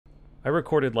I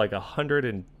recorded like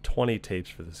 120 tapes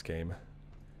for this game,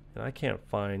 and I can't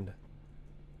find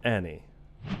any.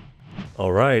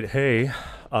 Alright, hey,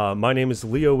 my name is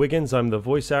Leo Wiggins. I'm the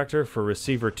voice actor for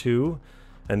Receiver 2,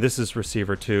 and this is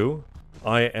Receiver 2.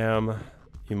 I am,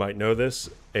 you might know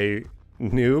this, a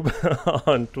noob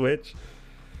on Twitch,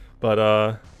 but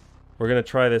we're gonna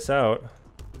try this out.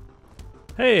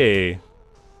 Hey!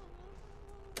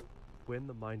 When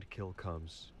the mind kill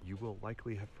comes, you will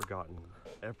likely have forgotten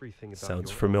everything about Sounds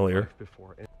your familiar. life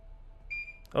before.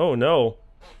 Oh no!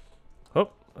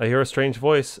 Oh, I hear a strange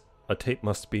voice. A tape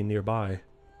must be nearby.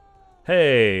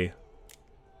 Hey!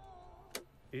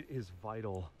 It is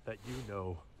vital that you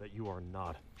know that you are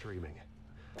not dreaming.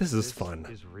 This is fun.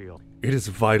 This is real. It is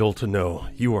vital to know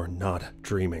you are not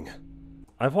dreaming.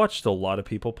 I've watched a lot of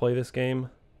people play this game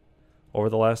over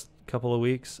the last couple of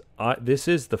weeks. This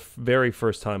is the very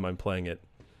first time I'm playing it.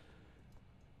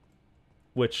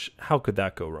 Which, how could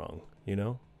that go wrong, you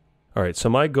know? Alright, so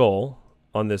my goal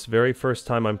on this very first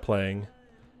time I'm playing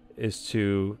is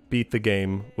to beat the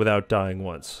game without dying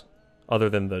once. Other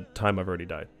than the time I've already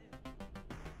died.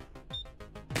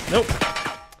 Nope.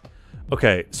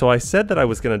 Okay, so I said that I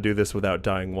was going to do this without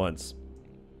dying once.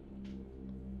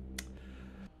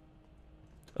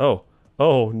 Oh.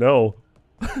 Oh, no.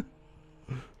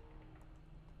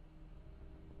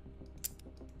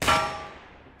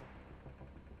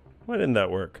 Why didn't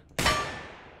that work?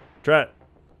 Drat.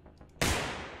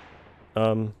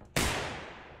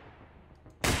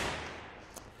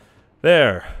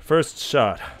 There. First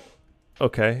shot.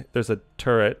 Okay, there's a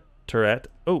turret.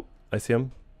 Oh, I see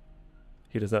him.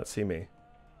 He does not see me.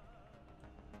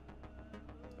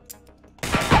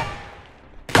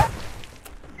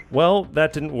 Well,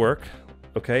 that didn't work.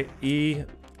 Okay, E,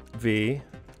 V,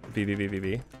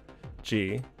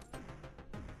 G.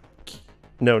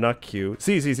 No, not Q.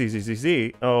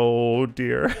 Z. Oh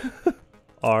dear.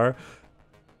 R,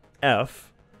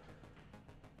 F,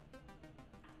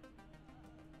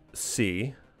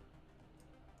 C.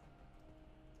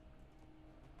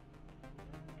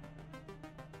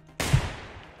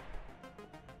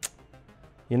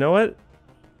 You know what?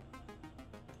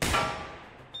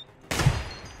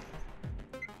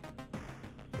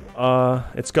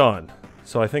 It's gone.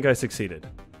 So I think I succeeded.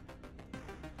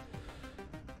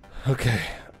 Okay.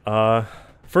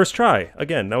 First try.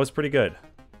 Again, that was pretty good.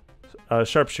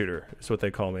 Sharpshooter is what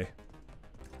they call me.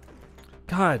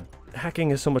 God,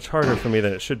 hacking is so much harder for me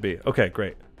than it should be. Okay,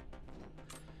 great.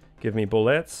 Give me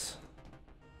bullets.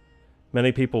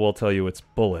 Many people will tell you it's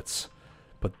bullets.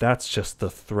 But that's just the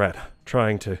threat,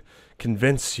 trying to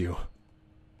convince you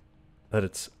that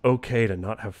it's okay to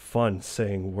not have fun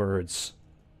saying words.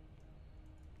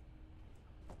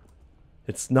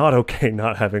 It's not okay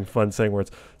not having fun saying words.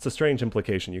 It's a strange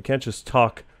implication. You can't just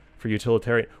talk for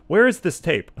utilitarian. Where is this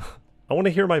tape? I want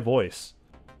to hear my voice.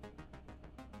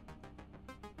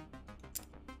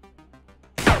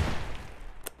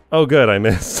 Oh good, I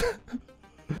missed.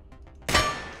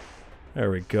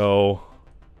 There we go.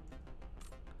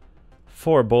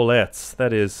 4 bullets.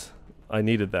 That is, I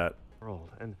needed that.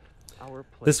 And our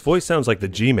This voice sounds like the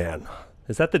G-Man.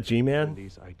 Is that the G-Man?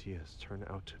 These ideas turn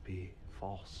out to be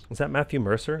false. Is that Matthew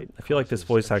Mercer? I feel like this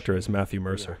voice actor is Matthew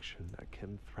Mercer.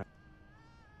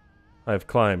 I've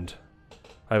climbed.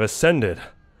 I've ascended.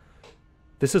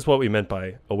 This is what we meant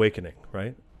by awakening,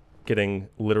 right? Getting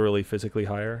literally physically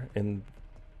higher in...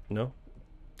 No?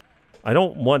 I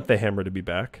don't want the hammer to be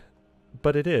back,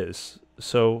 but it is.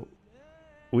 So...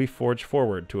 we forge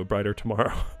forward to a brighter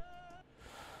tomorrow.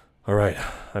 Alright,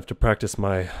 I have to practice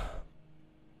my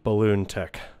balloon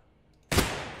tech.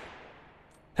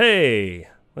 Hey!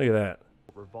 Look at that.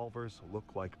 Revolvers look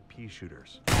like pea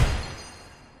shooters.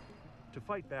 To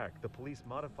fight back, the police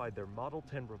modified their Model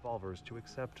 10 revolvers to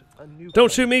accept a new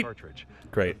Don't shoot me! cartridge.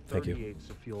 Great, thank you.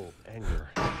 To fuel anger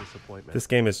and disappointment. This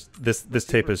game is... This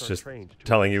tape is just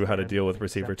telling you how to deal with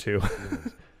Receiver 2.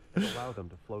 Allow them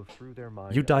to flow through their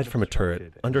mind. You died from a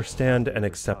turret. Understand and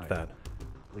accept that.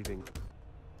 Leaving.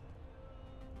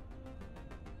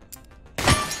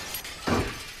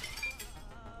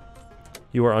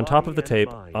 You are on top of the tape.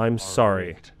 I'm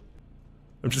sorry.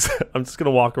 I'm just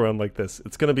gonna walk around like this.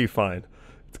 It's gonna be fine.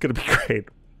 It's gonna be great.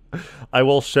 I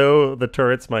will show the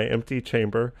turrets my empty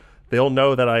chamber. They'll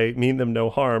know that I mean them no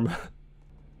harm.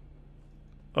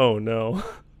 Oh no.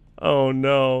 Oh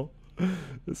no.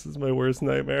 This is my worst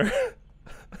nightmare.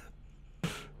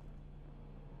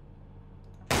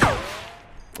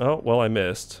 Oh, well, I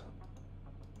missed.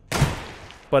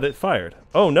 But it fired.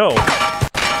 Oh, no!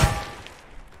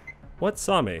 What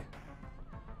saw me?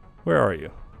 Where are you?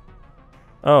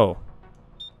 Oh.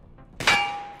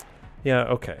 Yeah,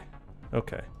 okay.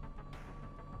 Okay.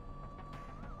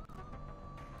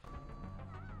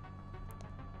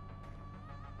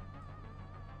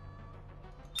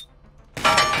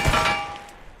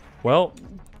 Well.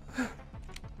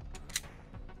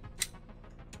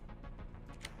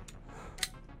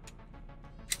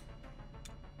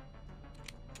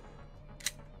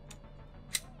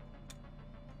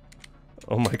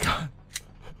 Oh my god.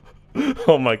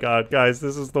 Oh my god, guys,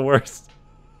 this is the worst.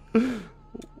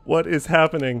 What is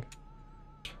happening?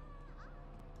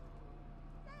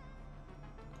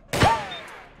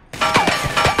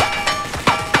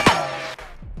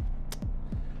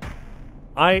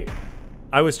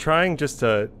 I was trying just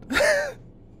to...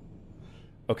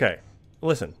 Okay,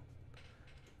 listen.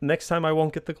 Next time I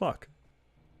won't get the Glock.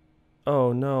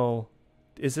 Oh no.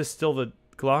 Is this still the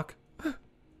Glock?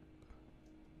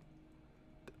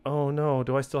 Oh no,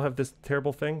 do I still have this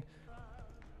terrible thing?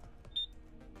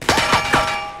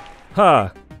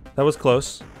 Ha! That was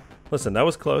close. Listen, that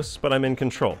was close, but I'm in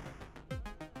control.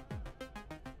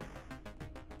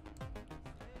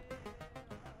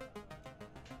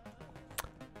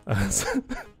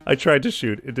 I tried to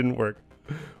shoot, it didn't work.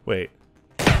 Wait.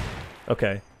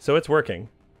 Okay, so it's working.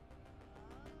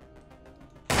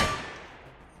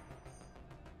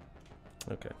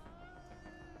 Okay.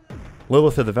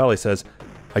 Lilith of the Valley says,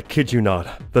 I kid you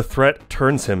not, the threat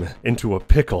turns him into a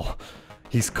pickle.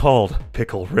 He's called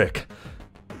Pickle Rick.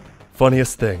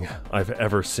 Funniest thing I've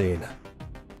ever seen.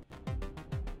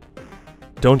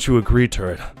 Don't you agree,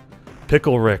 Turret?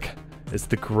 Pickle Rick is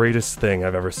the greatest thing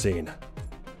I've ever seen.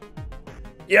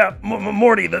 Yeah,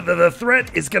 Morty, the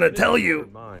threat is gonna tell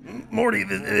you. Morty,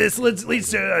 this leads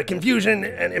to confusion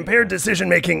and impaired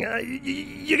decision-making.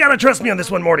 You gotta trust me on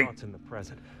this one, Morty.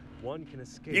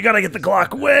 You gotta get the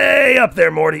Glock way up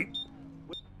there, Morty.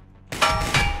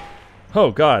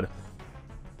 Oh, God.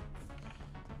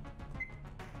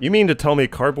 You mean to tell me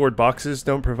cardboard boxes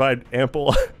don't provide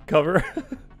ample cover?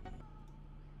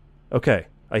 Okay,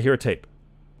 I hear a tape.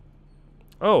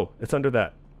 Oh, it's under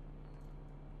that.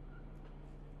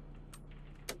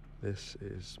 This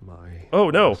is my...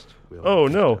 Oh, no. Oh,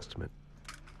 no. Testament.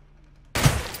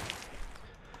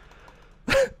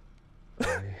 I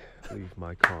leave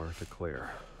my car at the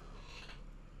Claire.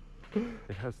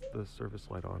 It has the service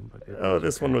light on, but it... Oh,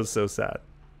 this one was so sad.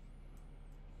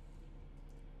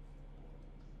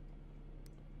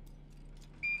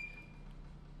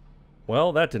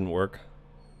 Well, that didn't work.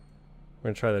 We're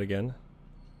gonna try that again.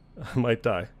 I might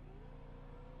die.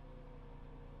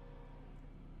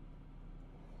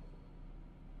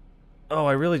 Oh,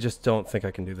 I really just don't think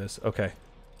I can do this. Okay.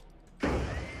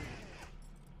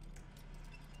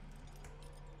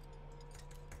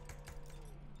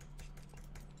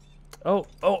 Oh,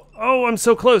 oh, oh, I'm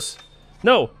so close.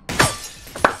 No.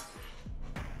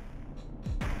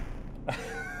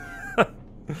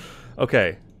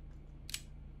 Okay.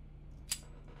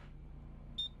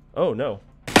 Oh, no.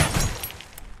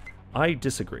 I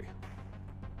disagree.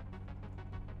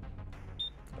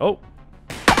 Oh.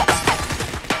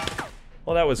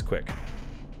 Well, that was quick.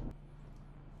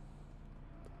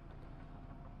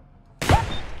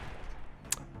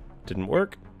 Didn't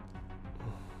work.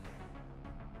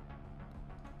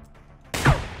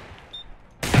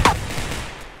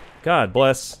 God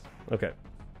bless. Okay.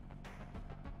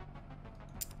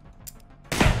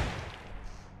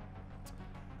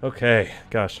 Okay,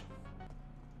 gosh.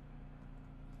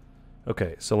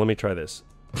 Okay, so let me try this.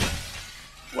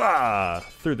 Wah!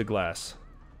 Through the glass.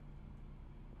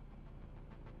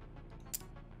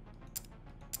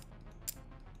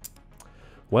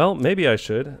 Well, maybe I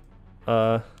should.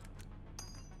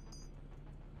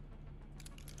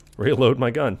 Reload my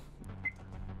gun.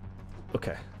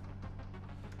 Okay.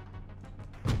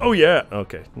 Oh yeah!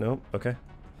 Okay, no, okay.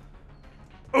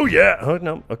 Oh yeah! Oh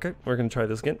no, okay, we're gonna try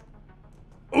this again.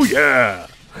 Oh yeah!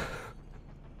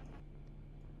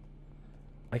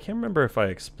 I can't remember if I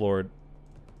explored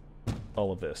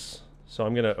all of this. So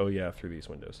I'm gonna oh yeah through these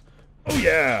windows. Oh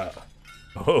yeah!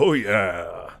 Oh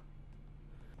yeah!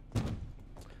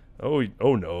 Oh,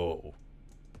 oh no.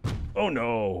 Oh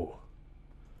no.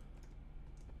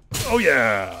 Oh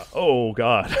yeah! Oh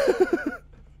god.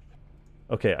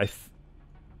 Okay,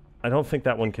 I don't think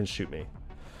that one can shoot me.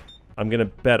 I'm gonna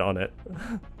bet on it.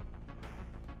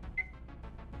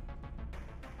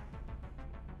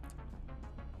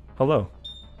 Hello.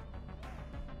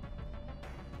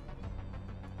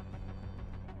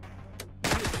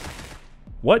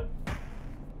 What?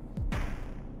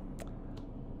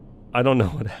 I don't know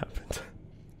what happened.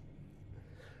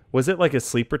 Was it like a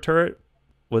sleeper turret?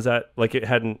 Was that like it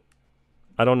hadn't...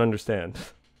 I don't understand.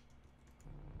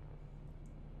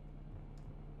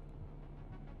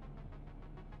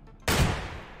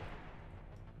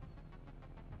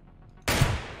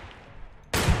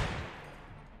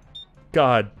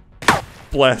 God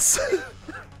bless.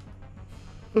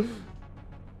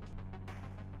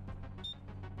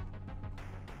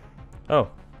 Oh,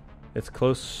 it's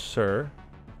closer.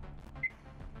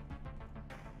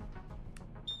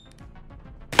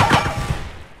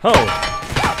 Oh!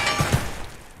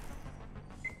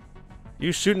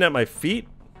 You shooting at my feet?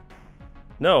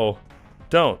 No.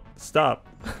 Don't. Stop.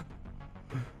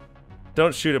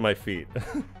 Don't shoot at my feet.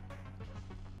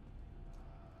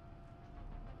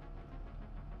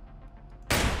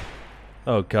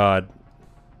 Oh, God.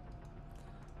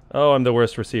 Oh, I'm the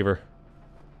worst receiver.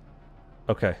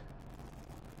 Okay.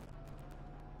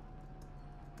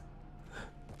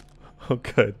 Oh,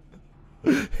 good.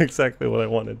 Exactly what I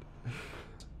wanted.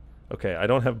 Okay, I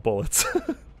don't have bullets.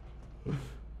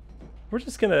 We're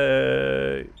just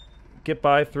gonna get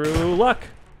by through luck.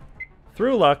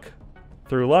 Through luck.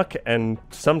 Through luck and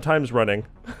sometimes running.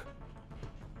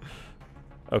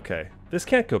 Okay, this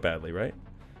can't go badly, right?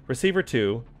 Receiver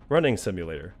 2, running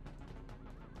simulator.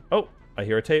 Oh, I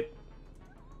hear a tape.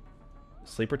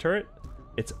 Sleeper turret?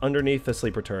 It's underneath the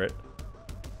sleeper turret.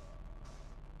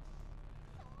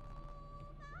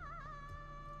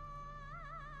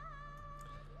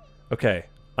 Okay,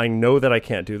 I know that I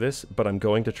can't do this, but I'm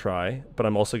going to try. But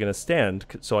I'm also going to stand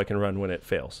so I can run when it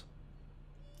fails.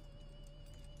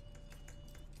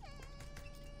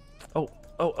 Oh,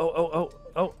 oh, oh, oh, oh,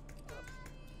 oh.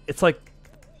 It's like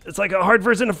a hard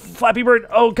version of Flappy Bird.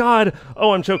 Oh, God.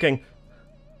 Oh, I'm choking.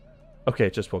 Okay,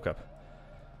 it just woke up.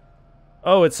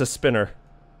 Oh, it's a spinner.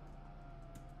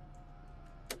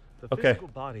 The Okay. physical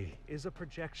body is a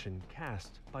projection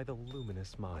cast by the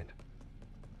luminous mind.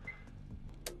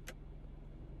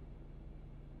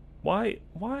 Why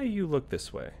you look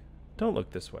this way? Don't look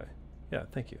this way. Yeah,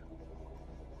 thank you.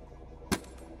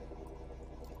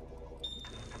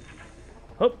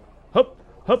 Hup, hup,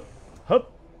 hup,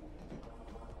 hup.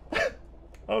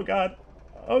 Oh, God.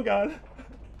 Oh, God.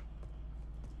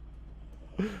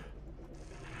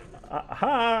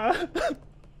 Aha!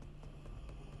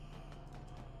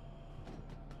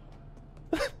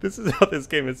 This is how this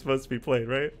game is supposed to be played,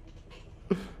 right?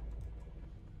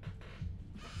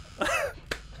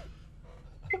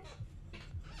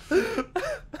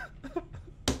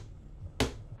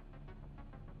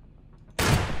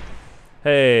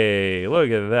 Hey,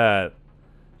 look at that.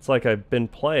 It's like I've been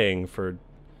playing for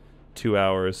 2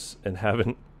 hours and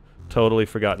haven't totally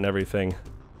forgotten everything.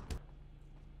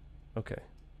 Okay.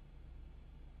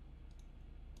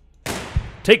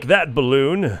 Take that,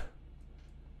 balloon!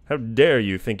 How dare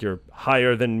you think you're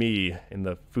higher than me in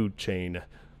the food chain,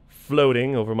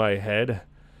 floating over my head,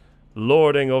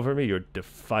 lording over me your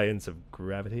defiance of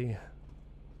gravity.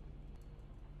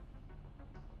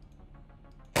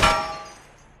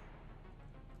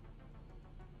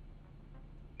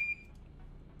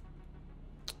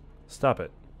 Stop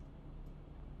it.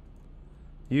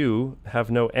 You have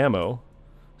no ammo,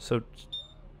 so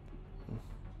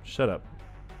shut up.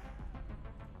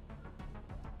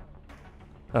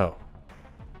 Oh.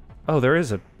 Oh, there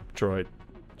is a drone.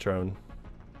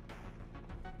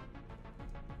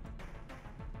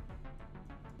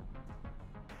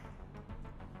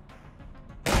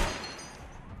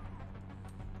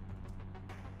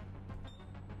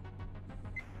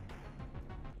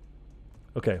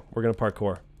 Okay, we're gonna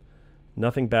parkour.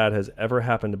 Nothing bad has ever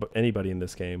happened to anybody in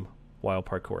this game while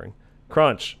parkouring.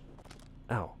 Crunch!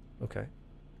 Ow. Okay.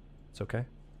 It's okay.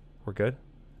 We're good.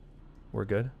 We're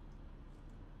good.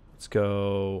 Let's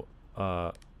go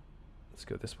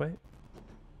this way.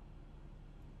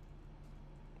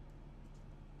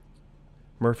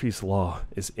 Murphy's Law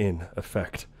is in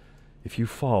effect. If you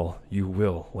fall, you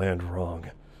will land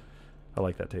wrong. I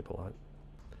like that tape a lot.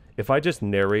 If I just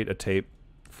narrate a tape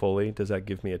fully, does that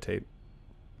give me a tape?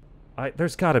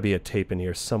 There's got to be a tape in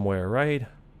here somewhere, right?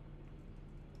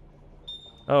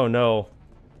 Oh no.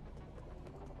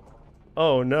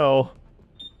 Oh no.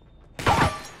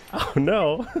 Oh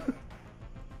no.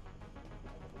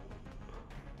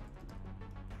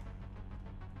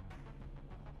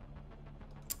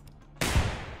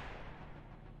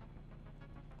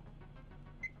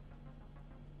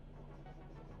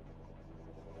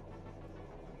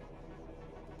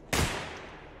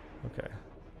 Okay.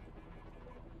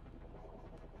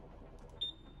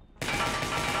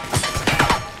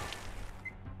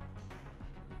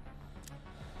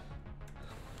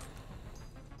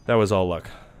 That was all luck.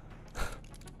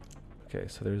 Okay,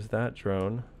 so there's that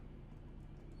drone.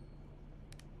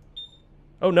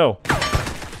 Oh no!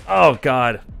 Oh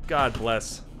God! God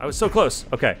bless. I was so close.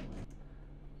 Okay.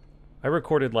 I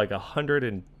recorded like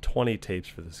 120 tapes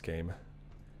for this game,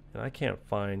 and I can't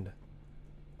find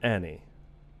any.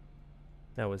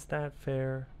 Now, is that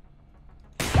fair?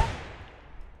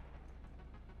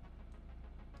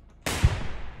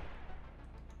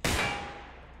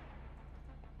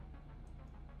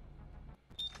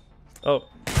 Oh.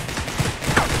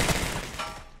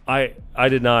 I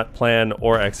did not plan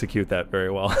or execute that very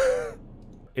well.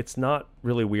 It's not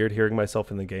really weird hearing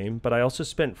myself in the game, but I also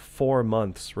spent 4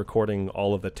 months recording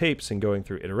all of the tapes and going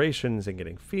through iterations and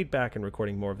getting feedback and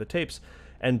recording more of the tapes.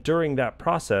 And during that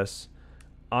process,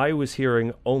 I was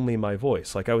hearing only my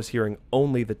voice. Like, I was hearing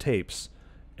only the tapes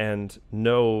and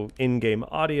no in-game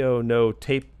audio, no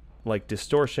tape, like,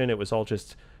 distortion. It was all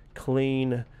just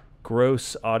clean,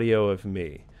 gross audio of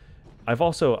me.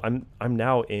 I'm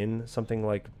now in something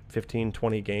like 15,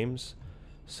 20 games,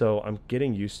 so I'm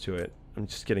getting used to it. I'm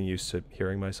just getting used to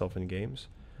hearing myself in games.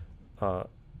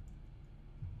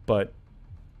 But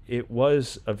it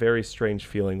was a very strange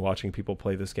feeling watching people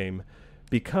play this game,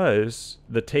 because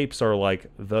the tapes are like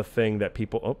the thing that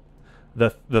people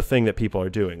the thing that people are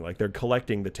doing. Like, they're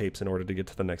collecting the tapes in order to get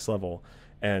to the next level,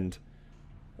 and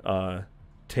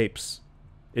tapes,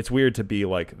 it's weird to be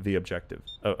like the objective.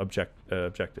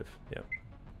 Yeah.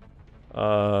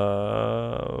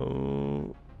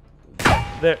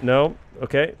 There. No.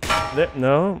 Okay. There.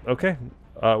 No. Okay.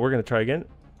 We're gonna try again.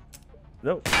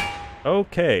 No.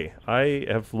 Okay. I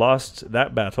have lost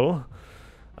that battle.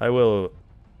 I will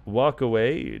walk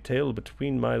away, tail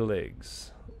between my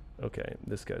legs. Okay.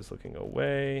 This guy's looking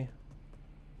away.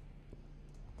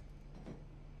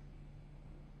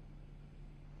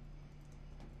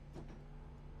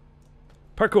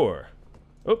 Parkour.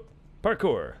 Oh,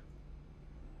 parkour.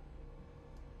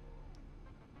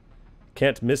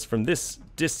 Can't miss from this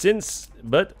distance,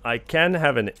 but I can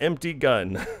have an empty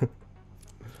gun.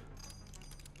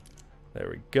 There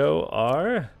we go.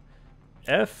 R.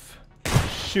 F.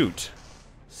 Shoot.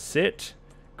 Sit.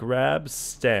 Grab.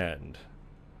 Stand.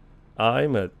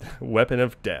 I'm a weapon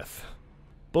of death.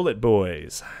 Bullet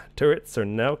boys. Turrets are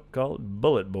now called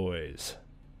bullet boys.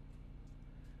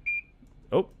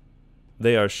 Oh.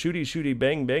 They are shooty shooty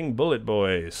bang bang bullet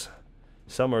boys.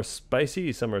 Some are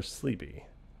spicy, some are sleepy.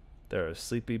 There are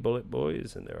sleepy bullet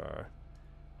boys, and there are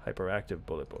hyperactive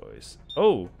bullet boys.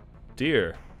 Oh,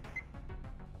 dear.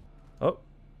 Oh.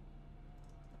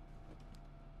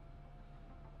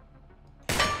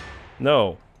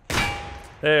 No.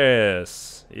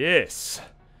 Yes. Yes.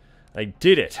 I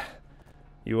did it.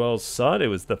 You all saw it. It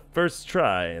was the first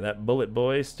try. That bullet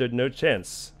boy stood no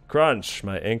chance. Crunch.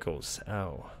 My ankles.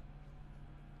 Ow.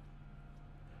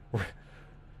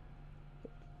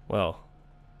 Well.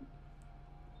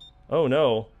 Oh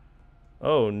no.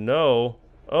 Oh no.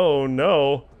 Oh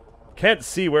no. Can't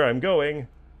see where I'm going.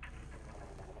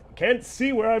 Can't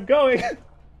see where I'm going.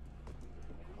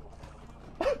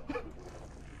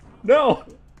 No.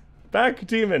 Back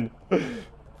demon.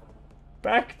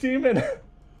 Back demon.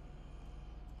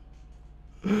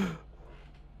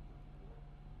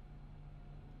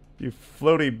 You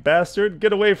floaty bastard.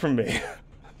 Get away from me.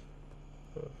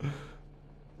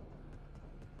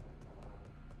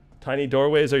 Tiny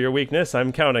doorways are your weakness.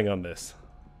 I'm counting on this.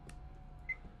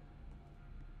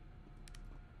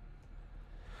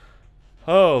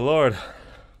 Oh, Lord.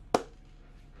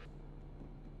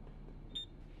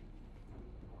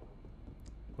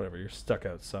 Whatever, you're stuck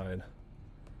outside.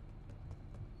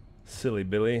 Silly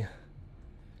Billy.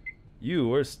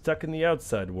 You are stuck in the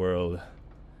outside world.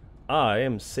 I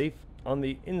am safe on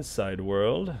the inside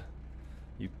world.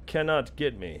 You cannot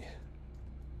get me.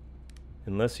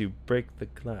 Unless you break the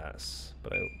glass.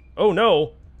 But oh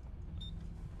no!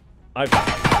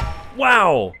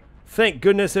 Wow! Thank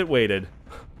goodness it waited.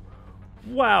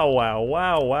 Wow, wow,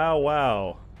 wow, wow,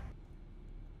 wow.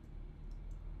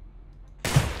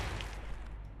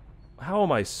 How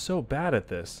am I so bad at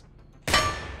this?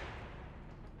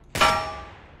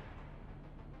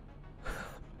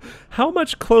 How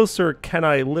much closer can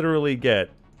I literally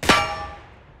get?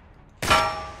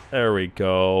 There we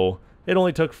go. It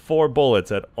only took 4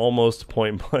 bullets at almost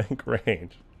point blank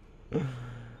range.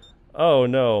 Oh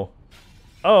no.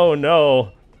 Oh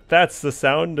no. That's the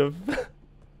sound of...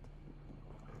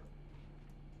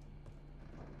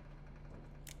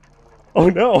 Oh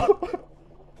no.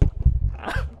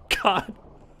 God.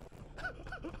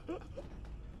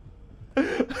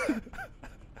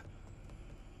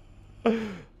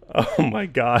 Oh my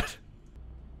God.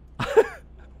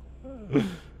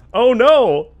 Oh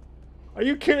no. Are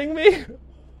you kidding me?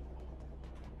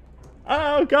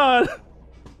 Oh God.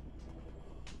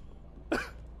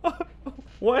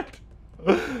 What?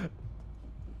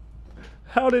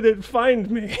 How did it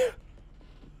find me?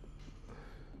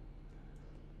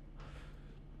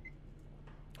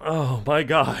 Oh my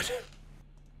God.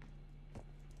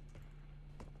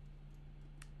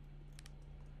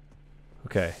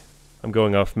 Okay, I'm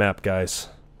going off map, guys.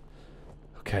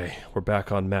 Okay, we're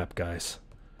back on map, guys.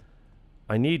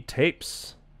 I need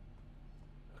tapes.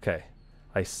 Okay.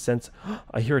 I sense...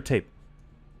 I hear a tape.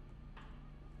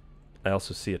 I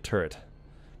also see a turret.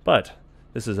 But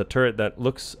this is a turret that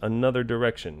looks another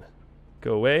direction.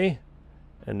 Go away.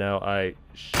 And now I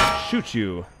shoot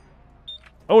you.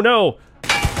 Oh no!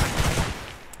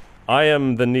 I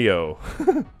am the Neo.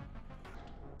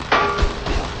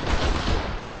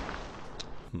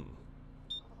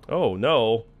 Oh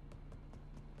no.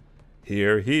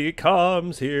 Here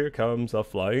comes a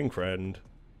flying friend.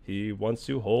 He wants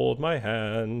to hold my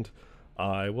hand.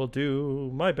 I will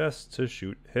do my best to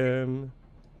shoot him.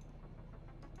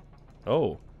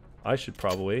 Oh, I should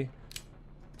probably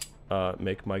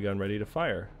make my gun ready to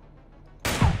fire.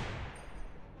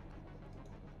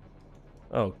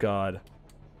 Oh god.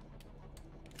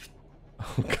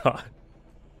 Oh god.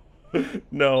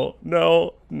 No,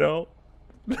 no, no.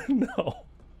 No.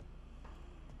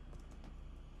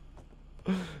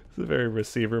 It's a very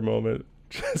receiver moment.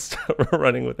 Just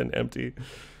running with an empty.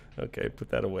 Okay, put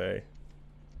that away.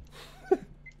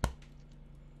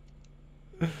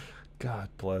 God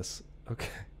bless. Okay.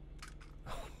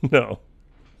 Oh, no.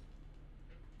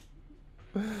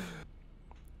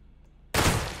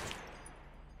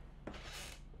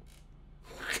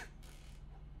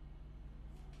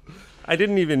 I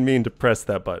didn't even mean to press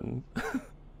that button.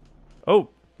 Oh,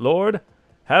 Lord,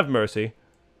 have mercy.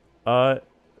 I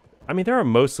mean, there are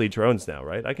mostly drones now,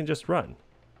 right? I can just run.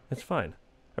 It's fine.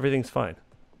 Everything's fine.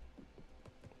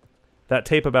 That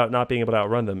tape about not being able to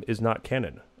outrun them is not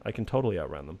canon. I can totally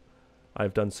outrun them.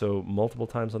 I've done so multiple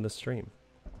times on this stream.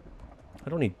 I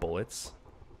don't need bullets.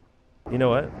 You know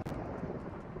what?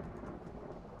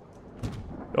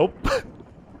 Nope.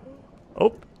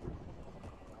 Oh.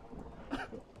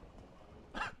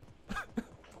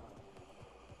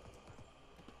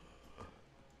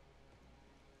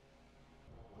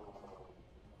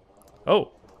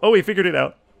 Oh. Oh, we figured it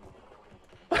out.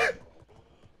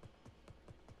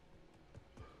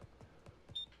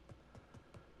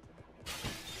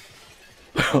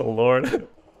 Oh, Lord.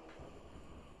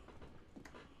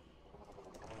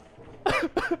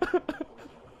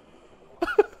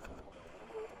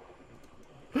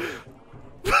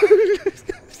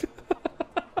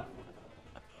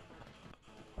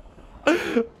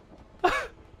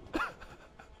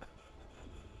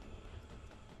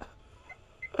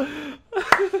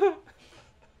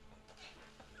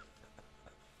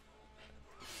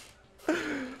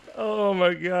 Oh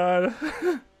my god.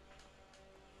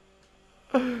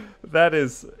 That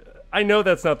is... I know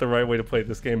that's not the right way to play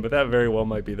this game, but that very well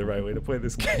might be the right way to play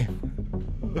this game.